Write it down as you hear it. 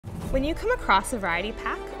When you come across a variety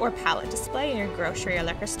pack or pallet display in your grocery or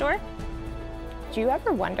liquor store, do you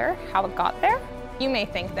ever wonder how it got there? You may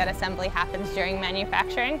think that assembly happens during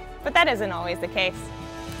manufacturing, but that isn't always the case.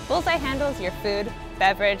 Bullseye handles your food,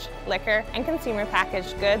 beverage, liquor, and consumer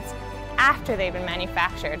packaged goods after they've been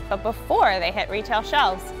manufactured, but before they hit retail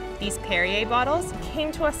shelves. These Perrier bottles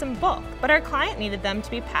came to us in bulk, but our client needed them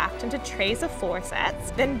to be packed into trays of 4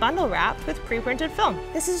 sets, then bundle wrapped with pre-printed film.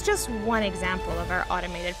 This is just one example of our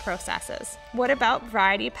automated processes. What about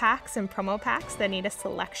variety packs and promo packs that need a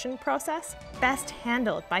selection process, best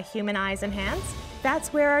handled by human eyes and hands?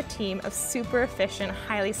 That's where our team of super efficient,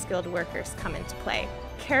 highly skilled workers come into play,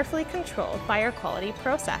 carefully controlled by our quality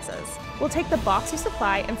processes. We'll take the box you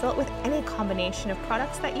supply and fill it with any combination of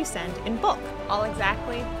products that you send in bulk, all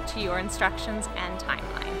exactly to your instructions and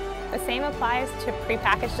timeline. The same applies to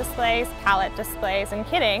prepackaged displays, pallet displays, and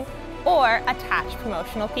kitting, or attached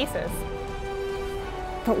promotional pieces.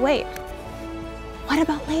 But wait, what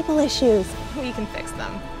about label issues? We can fix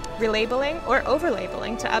them. Relabeling or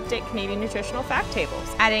overlabeling to update Canadian nutritional fact tables,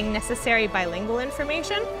 adding necessary bilingual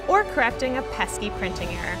information, or correcting a pesky printing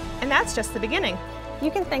error. And that's just the beginning.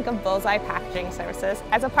 You can think of Bullseye Packaging Services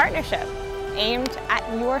as a partnership aimed at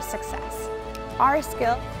your success. Our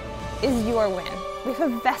skill is your win. We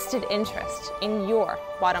have a vested interest in your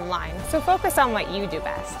bottom line. So focus on what you do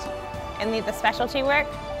best and leave the specialty work